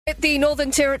The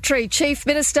Northern Territory Chief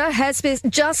Minister has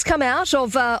just come out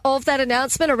of that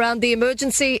announcement around the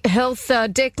emergency health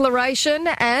declaration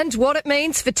and what it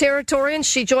means for Territorians.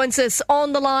 She joins us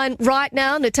on the line right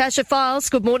now. Natasha Files,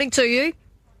 good morning to you.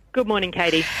 Good morning,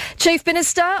 Katie. Chief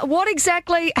Minister, what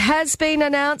exactly has been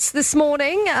announced this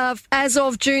morning as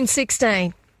of June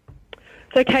 16?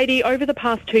 So, Katie, over the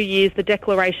past 2 years, the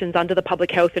declarations under the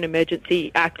Public Health and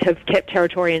Emergency Act have kept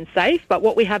Territorians safe. But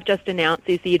what we have just announced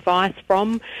is the advice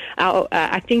from our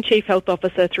Acting Chief Health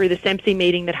Officer through the SEMSI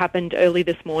meeting that happened early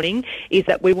this morning is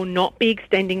that we will not be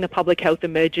extending the public health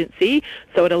emergency.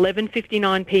 So at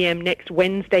 11:59pm next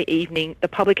Wednesday evening, the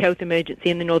public health emergency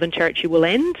in the Northern Territory will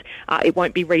end. It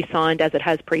won't be re-signed as it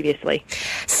has previously.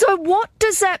 So what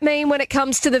does that mean when it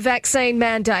comes to the vaccine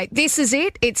mandate? This is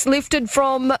it? It's lifted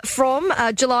from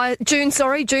June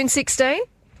 16?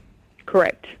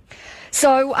 Correct.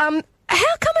 So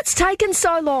how come it's taken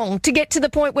so long to get to the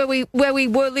point where we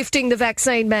were lifting the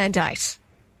vaccine mandate?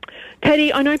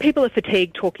 Katie, I know people are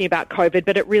fatigued talking about COVID,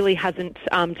 but it really hasn't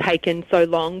taken so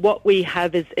long. What we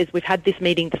have is we've had this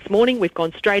meeting this morning. We've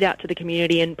gone straight out to the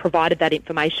community and provided that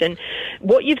information.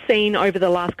 What you've seen over the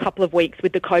last couple of weeks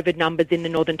with the COVID numbers in the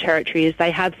Northern Territory is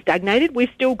they have stagnated. We've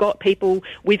still got people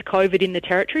with COVID in the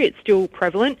Territory. It's still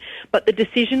prevalent. But the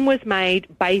decision was made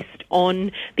based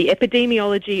on the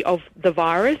epidemiology of the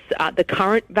virus, the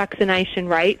current vaccination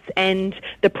rates, and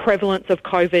the prevalence of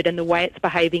COVID and the way it's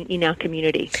behaving in our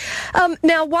community.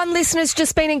 Now, one listener's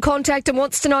just been in contact and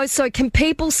wants to know, so can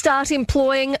people start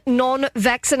employing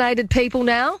non-vaccinated people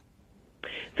now?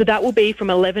 So that will be from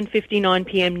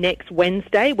 11:59pm next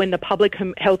Wednesday when the public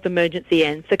health emergency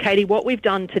ends. So, Katie, what we've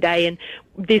done today, and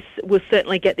this will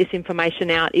certainly get this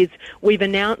information out, is we've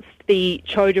announced the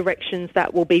CHO directions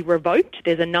that will be revoked.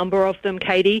 There's a number of them,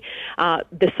 Katie.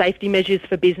 The safety measures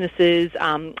for businesses,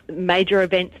 major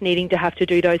events needing to have to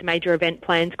do those major event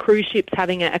plans, cruise ships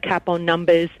having a cap on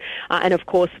numbers, and of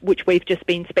course, which we've just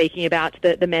been speaking about,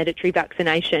 the mandatory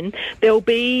vaccination. There'll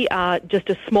be just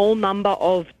a small number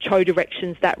of CHO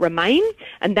directions that remain,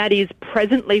 and that is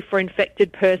presently for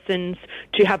infected persons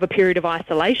to have a period of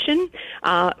isolation,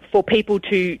 for people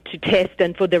to test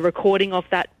and for the recording of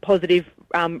that positive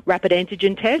rapid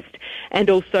antigen test, and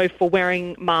also for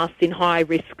wearing masks in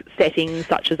high-risk settings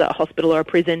such as a hospital or a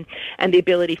prison, and the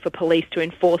ability for police to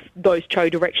enforce those CHO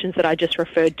directions that I just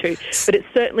referred to. But it's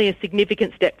certainly a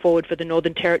significant step forward for the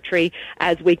Northern Territory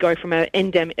as we go from a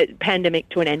pandemic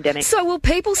to an endemic. So will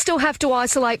people still have to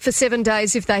isolate for 7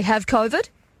 days if they have COVID?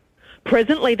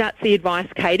 Presently, that's the advice,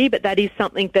 Katie, but that is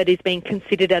something that is being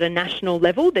considered at a national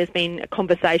level. There's been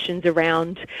conversations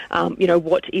around,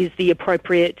 what is the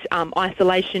appropriate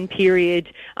isolation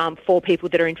period for people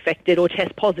that are infected or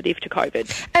test positive to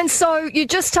COVID. And so you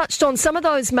just touched on some of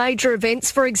those major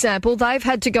events, for example. They've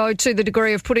had to go to the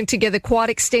degree of putting together quite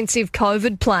extensive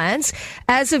COVID plans.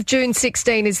 As of June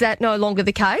 16, is that no longer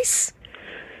the case?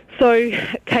 So,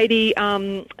 Katie,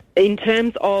 in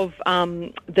terms of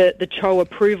the CHO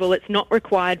approval, it's not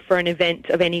required for an event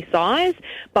of any size,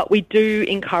 but we do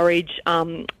encourage,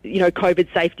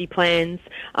 COVID safety plans,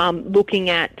 looking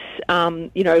at,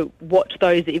 what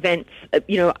those events,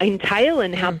 entail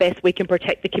and how best we can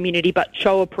protect the community. But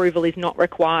CHO approval is not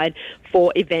required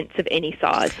for events of any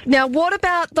size. Now, what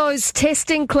about those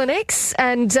testing clinics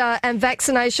and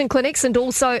vaccination clinics and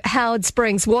also Howard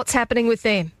Springs? What's happening with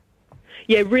them?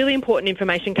 Yeah, really important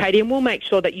information, Katie, and we'll make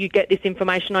sure that you get this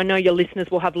information. I know your listeners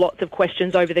will have lots of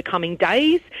questions over the coming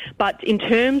days, but in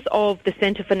terms of the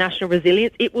Centre for National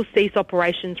Resilience, it will cease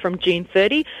operations from June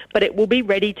 30, but it will be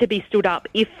ready to be stood up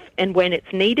if and when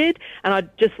it's needed. And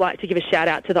I'd just like to give a shout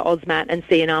out to the AUSMAT and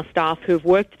CNR staff who have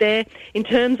worked there. In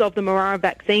terms of the Marara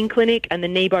Vaccine Clinic and the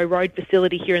Nebo Road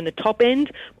facility here in the top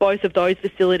end, both of those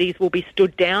facilities will be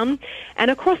stood down.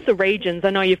 And across the regions,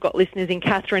 I know you've got listeners in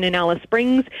Katherine and Alice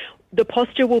Springs, the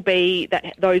posture will be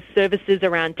that those services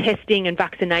around testing and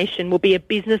vaccination will be a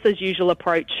business-as-usual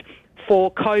approach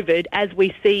for COVID, as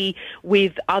we see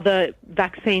with other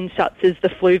vaccines such as the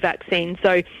flu vaccine.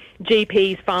 So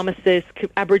GPs, pharmacists,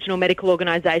 Aboriginal medical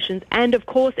organisations, and of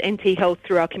course NT Health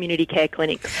through our community care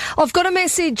clinics. I've got a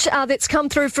message that's come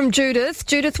through from Judith.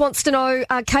 Judith wants to know,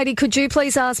 Katie, could you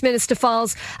please ask Minister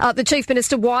Files, the Chief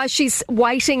Minister, why she's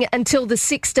waiting until the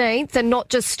 16th and not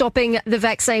just stopping the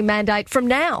vaccine mandate from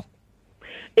now?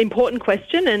 Important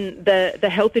question, and the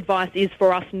health advice is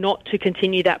for us not to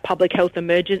continue that public health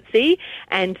emergency,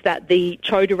 and that the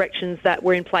CHO directions that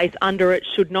were in place under it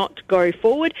should not go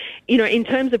forward. In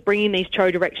terms of bringing these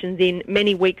CHO directions in,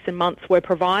 many weeks and months were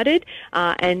provided,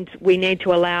 and we need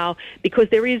to allow, because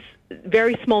there is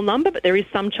very small number, but there is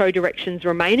some CHO directions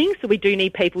remaining, so we do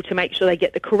need people to make sure they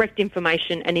get the correct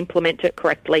information and implement it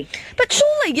correctly. But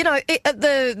surely,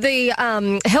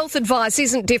 the health advice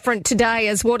isn't different today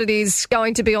as what it is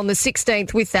going to be on the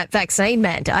 16th with that vaccine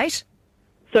mandate.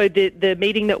 So the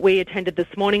meeting that we attended this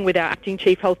morning with our Acting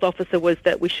Chief Health Officer was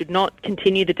that we should not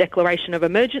continue the declaration of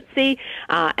emergency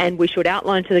and we should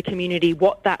outline to the community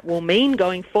what that will mean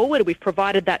going forward. We've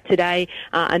provided that today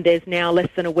and there's now less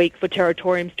than a week for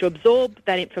Territorians to absorb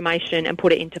that information and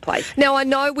put it into place. Now, I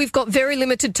know we've got very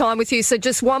limited time with you, so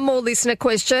just one more listener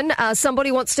question.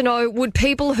 Somebody wants to know, would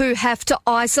people who have to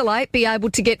isolate be able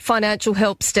to get financial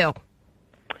help still?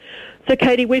 So,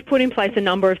 Katie, we've put in place a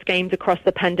number of schemes across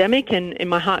the pandemic, and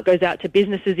my heart goes out to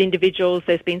businesses, individuals.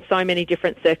 There's been so many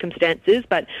different circumstances,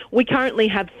 but we currently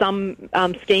have some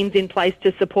schemes in place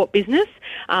to support business,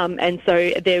 and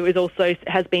so there is also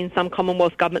has been some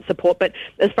Commonwealth government support. But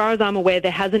as far as I'm aware,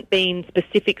 there hasn't been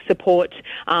specific support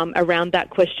around that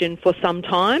question for some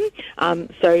time.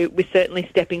 So we're certainly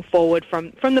stepping forward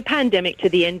from the pandemic to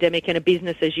the endemic and a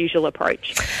business as usual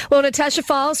approach. Well, Natasha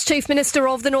Fyles, Chief Minister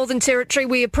of the Northern Territory,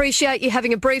 we appreciate you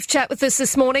having a brief chat with us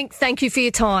this morning. Thank you for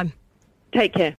your time. Take care.